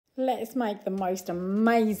Let's make the most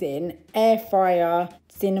amazing air fryer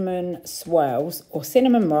cinnamon swirls or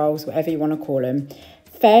cinnamon rolls, whatever you want to call them.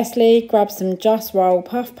 Firstly, grab some jus-rol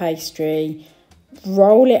puff pastry,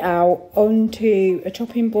 roll it out onto a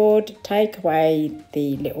chopping board, take away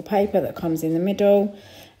the little paper that comes in the middle.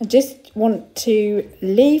 I just want to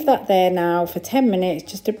leave that there now for 10 minutes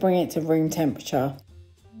just to bring it to room temperature.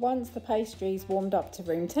 Once the pastry's warmed up to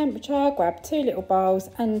room temperature, grab 2 little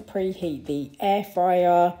bowls and preheat the air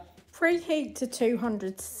fryer. Preheat to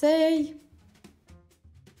 200°C.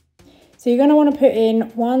 So you're going to want to put in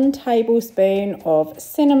 1 tablespoon of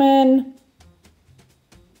cinnamon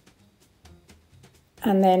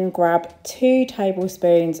and then grab 2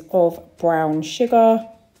 tablespoons of brown sugar.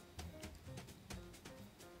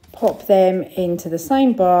 Pop them into the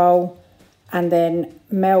same bowl and then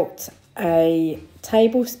melt a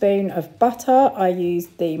tablespoon of butter. I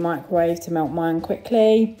used the microwave to melt mine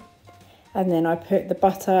quickly. And then I put the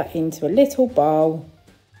butter into a little bowl.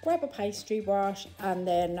 Grab a pastry brush and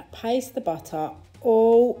then paste the butter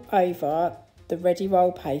all over the ready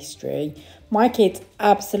roll pastry. My kids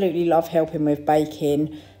absolutely love helping with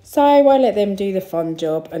baking, so I let them do the fun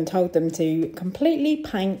job and told them to completely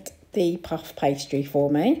paint the puff pastry for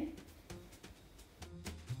me.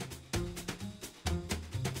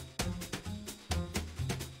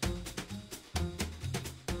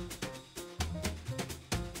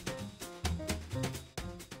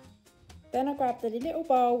 Then I grabbed a little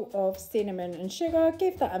bowl of cinnamon and sugar,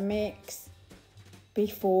 give that a mix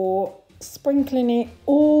before sprinkling it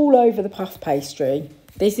all over the puff pastry.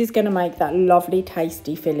 This is going to make that lovely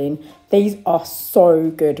tasty filling. These are so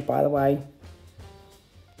good, by the way.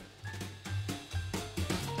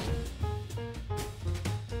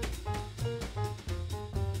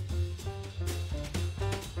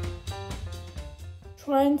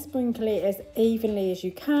 Try and sprinkle it as evenly as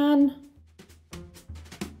you can.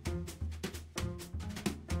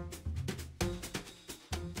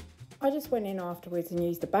 I just went in afterwards and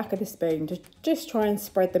used the back of the spoon to just try and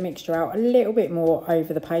spread the mixture out a little bit more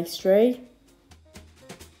over the pastry.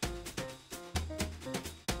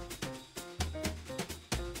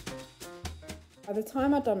 By the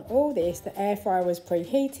time I'd done all this, the air fryer was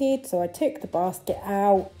preheated, so I took the basket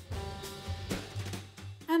out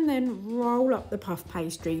and then roll up the puff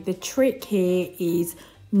pastry. The trick here is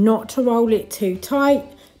not to roll it too tight,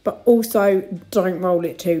 but also don't roll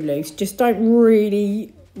it too loose. Just don't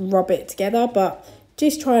really rub it together, but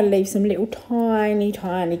just try and leave some little tiny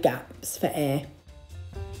gaps for air.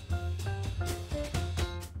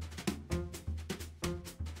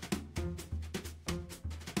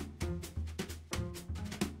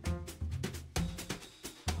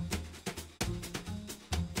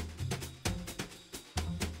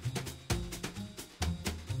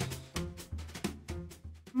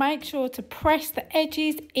 Make sure to press the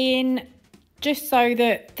edges in just so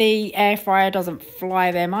that the air fryer doesn't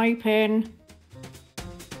fly them open.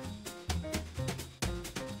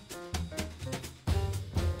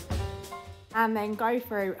 And then go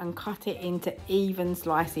through and cut it into even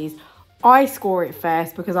slices. I score it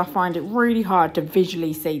first because I find it really hard to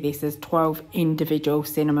visually see this as 12 individual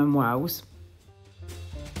cinnamon rolls.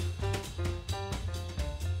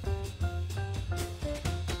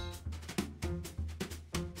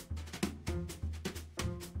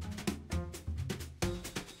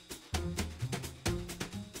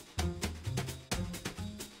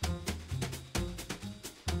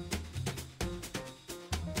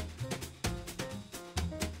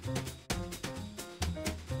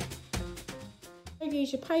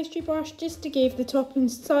 Use your pastry brush just to give the top and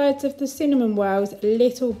sides of the cinnamon rolls a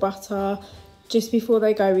little butter just before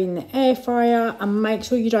they go in the air fryer, and make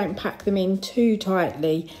sure you don't pack them in too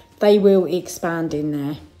tightly, they will expand in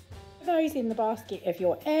there. Put those in the basket of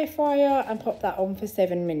your air fryer and pop that on for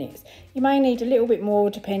 7 minutes. You may need a little bit more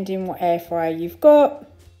depending what air fryer you've got.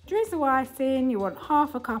 Drizzle icing, you want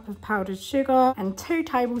 1/2 cup of powdered sugar and 2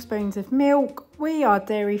 tablespoons of milk. We are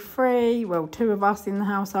dairy free, well 2 of us in the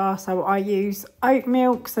house are, so I use oat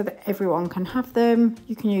milk so that everyone can have them.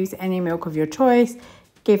 You can use any milk of your choice.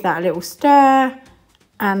 Give that a little stir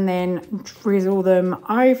and then drizzle them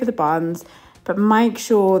over the buns, but make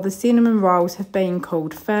sure the cinnamon rolls have been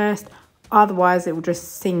cooled first, otherwise it will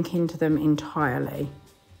just sink into them entirely.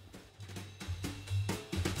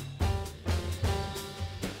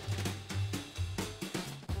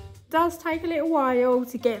 It does take a little while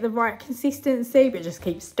to get the right consistency, but just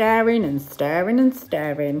keep stirring and stirring and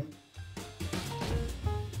stirring.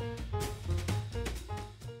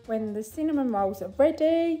 When the cinnamon rolls are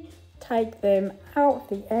ready, take them out of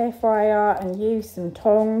the air fryer and use some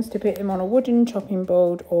tongs to put them on a wooden chopping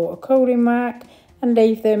board or a cooling rack and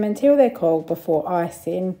leave them until they're cold before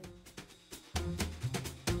icing.